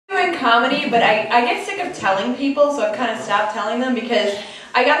comedy, but I get sick of telling people, so I've kind of stopped telling them because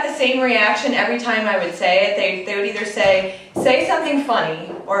I got the same reaction every time I would say it. They would either say something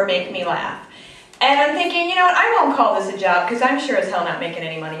funny or make me laugh. And I'm thinking, you know what, I won't call this a job because I'm sure as hell not making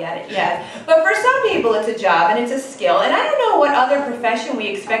any money at it yet. But for some people it's a job and it's a skill. And I don't know what other profession we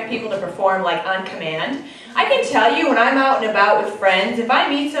expect people to perform like on command. I can tell you when I'm out and about with friends, if I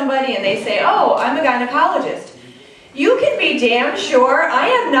meet somebody and they say, oh, I'm a gynecologist, you can be damn sure I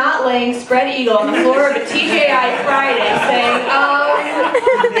am not laying spread eagle on the floor of a TJI Friday saying,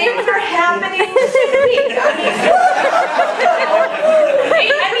 things are happening this week.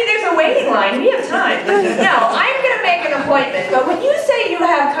 I mean, there's a waiting line. We have time. No, I'm going to make an appointment. But when you say you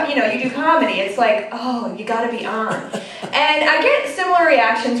have, you do comedy, it's like, oh, you got to be on. And I get similar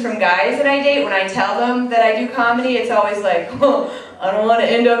reactions from guys that I date when I tell them that I do comedy. It's always like, oh, I don't want to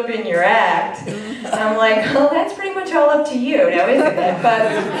end up in your act. And I'm like, oh, that's pretty much all up to you now, isn't it? But,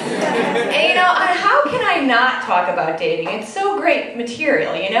 and, how can I not talk about dating? It's so great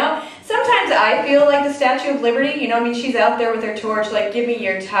material, Sometimes I feel like the Statue of Liberty, she's out there with her torch, like, give me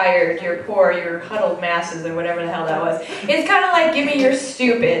your tired, your poor, your huddled masses, or whatever the hell that was. It's kind of like, give me your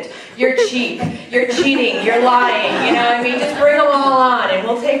stupid, your cheap, your cheating, your lying, Just bring them all on, and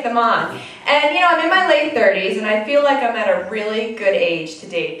we'll take them on. And, I'm in my late 30s, and I feel like I'm at a really good age to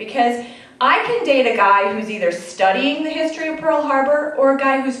date, because I can date a guy who's either studying the history of Pearl Harbor or a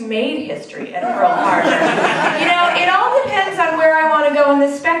guy who's made history at Pearl Harbor. It all depends on where I want to go in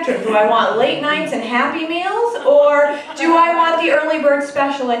this spectrum. Do I want late nights and Happy Meals, or do I want the early bird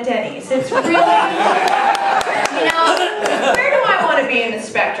special at Denny's? It's really, where do I want to be in the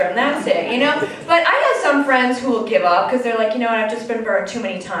spectrum? That's it, But I have some friends who will give up because they're like, I've just been burned too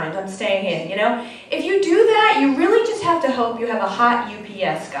many times. I'm staying in, If you do that, you really just have to hope you have a hot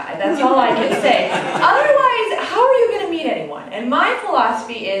UPS guy. That's all I can say. Otherwise, how are you going to meet anyone? And my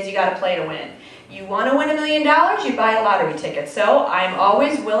philosophy is you got to play to win. You want to win $1 million, you buy a lottery ticket. So I'm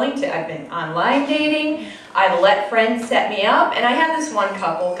always willing to, I've been online dating, I've let friends set me up, and I had this one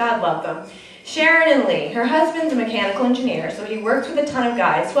couple, God love them, Sharon and Lee. Her husband's a mechanical engineer, so he works with a ton of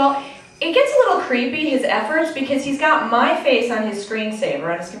guys. Well, it gets a little creepy, his efforts, because he's got my face on his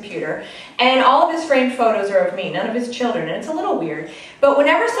screensaver on his computer, and all of his framed photos are of me, none of his children, and it's a little weird. But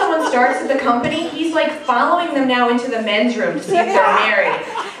whenever someone starts at the company, he's like following them now into the men's room to see if they're married.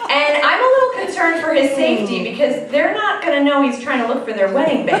 And I'm a little concerned for his safety, because they're not going to know he's trying to look for their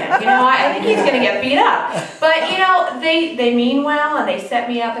wedding band. I think he's going to get beat up. But, they mean well, and they set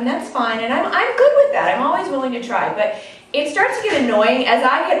me up, and that's fine, and I'm good with that. I'm always willing to try. But it starts to get annoying. As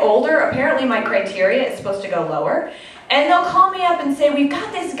I get older, apparently my criteria is supposed to go lower. And they'll call me up and say, we've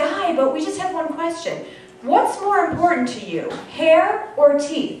got this guy, but we just have one question. What's more important to you, hair or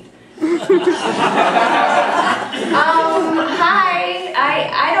teeth? Hi,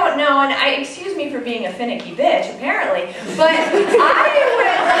 I don't know, and excuse me for being a finicky bitch, apparently, but I would,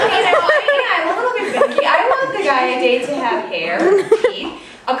 I'm a little bit finicky. I want the guy I date to have hair, teeth,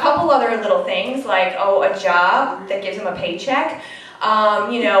 a couple other little things, like, a job that gives him a paycheck,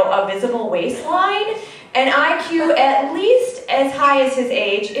 a visible waistline, an IQ at least as high as his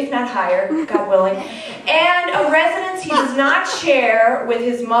age, if not higher, God willing, and a residence he does not share with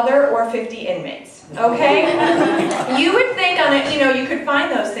his mother or 50 inmates, okay? You would think on it, you could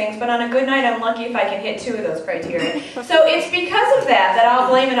find those things, but on a good night, I'm lucky if I can hit 2 of those criteria. So it's because of that I'll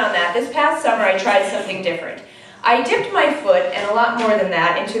blame it on that. This past summer, I tried something different. I dipped my foot, and a lot more than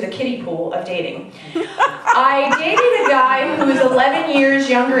that, into the kiddie pool of dating. I dated a guy who was 11 years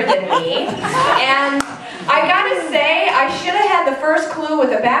younger than me, and I gotta say, I should have had the first clue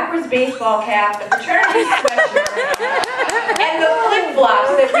with a backwards baseball cap, the fraternity sweatshirt, and the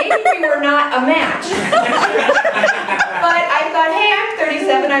flip-flops that maybe we were not a match. But I thought, hey, I'm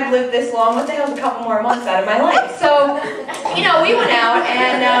 37, I've lived this long, what the hell's a couple more months out of my life? So, we went out,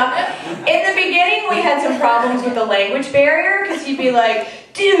 and in the beginning we had some problems with the language barrier, because he'd be like,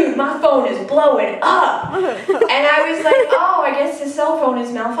 dude, my phone is blowing up. And I was like, oh, I guess his cell phone is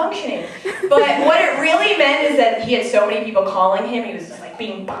malfunctioning. But what it really meant is that he had so many people calling him, he was just like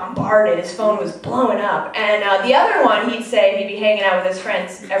being bombarded, his phone was blowing up. And the other one, he'd be hanging out with his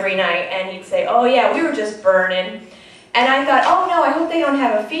friends every night, and he'd say, oh yeah, we were just burning. And I thought, oh no, I hope they don't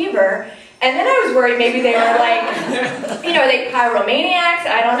have a fever. And then I was worried maybe they were like, they pyromaniacs,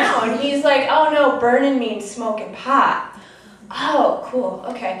 I don't know. And he's like, oh no, burning means smoking pot. Oh, cool,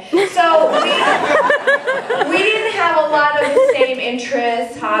 okay. So we didn't have a lot of the same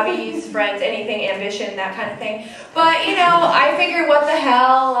interests, hobbies, friends, anything, ambition, that kind of thing. But, you know, I figured, what the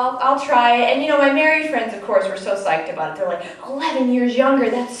hell, I'll try it. And, you know, my married friends, of course, were so psyched about it. They're like, 11 years younger,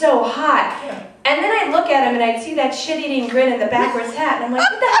 that's so hot. And then I'd look at him and I'd see that shit-eating grin and the backwards hat, and I'm like,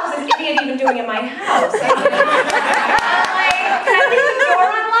 what the hell is this idiot even doing in my house? I'm like, can I leave the door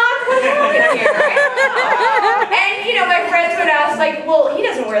unlocked? What's happening here right now? And, you know, my friends would ask, like, well, he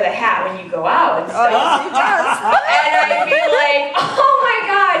doesn't wear the hat when you go out and stuff. Yes, he does. And I'd be like, oh my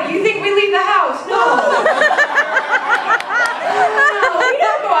God, you think we leave the house? No. No, we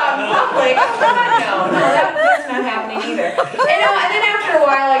don't go out in public. No, that's not happening either. And then after a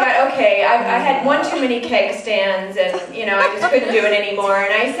while I got, okay, I had one too many keg stands, and, you know, I just couldn't do it anymore.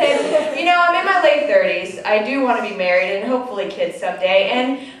 And I said, you know, I'm in my late 30s. I do want to be married and hopefully kids someday.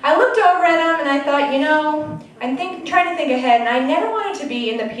 And I looked over at him and I thought, you know, I'm trying to think ahead, and I never wanted to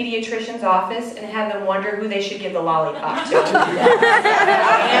be in the pediatrician's office and have them wonder who they should give the lollipop to. You know,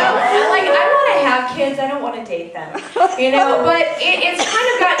 like, I want to have kids, I don't want to date them. You know, but it's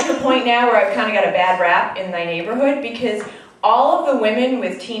kind of gotten to the point now where I've kind of got a bad rap in my neighborhood, because all of the women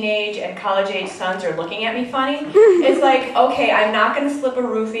with teenage and college-age sons are looking at me funny. It's like, okay, I'm not going to slip a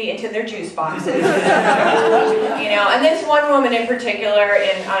roofie into their juice boxes. You know, and this one woman in particular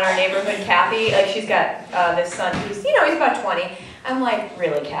on our neighborhood, Kathy, like, she's got this son who's, you know, he's about 20. I'm like,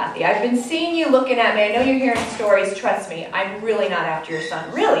 really, Kathy, I've been seeing you looking at me. I know you're hearing stories. Trust me, I'm really not after your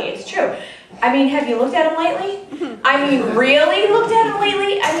son. Really, it's true. I mean, have you looked at him lately? I mean, really looked at him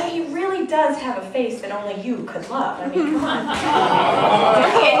lately? I mean, he really does have a face that only you could love. I mean, come on.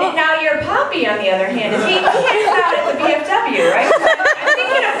 And now your poppy, on the other hand, is he